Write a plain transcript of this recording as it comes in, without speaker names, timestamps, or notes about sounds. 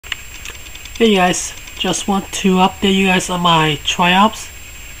Hey guys, just want to update you guys on my Triops.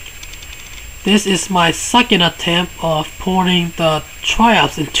 This is my second attempt of pouring the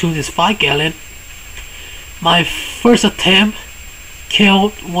Triops into this 5-gallon. My first attempt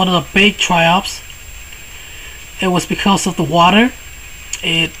killed one of the big Triops. It was because of the water.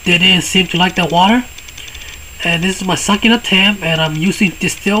 It didn't seem to like the water. And this is my second attempt, and I'm using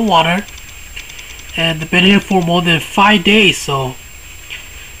distilled water. And they've been here for more than 5 days,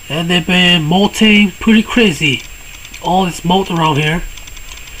 and they've been molting pretty crazy. All this mold around here.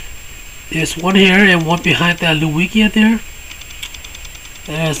 There's one here and one behind that Luigia there.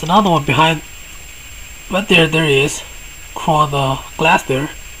 There's another one behind, but there he is, on the glass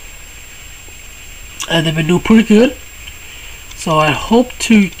there. And they've been doing pretty good. So I hope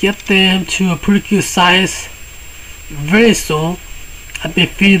to get them to a pretty good size very soon. I've been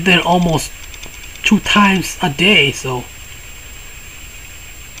feeding them almost 2 times a day, so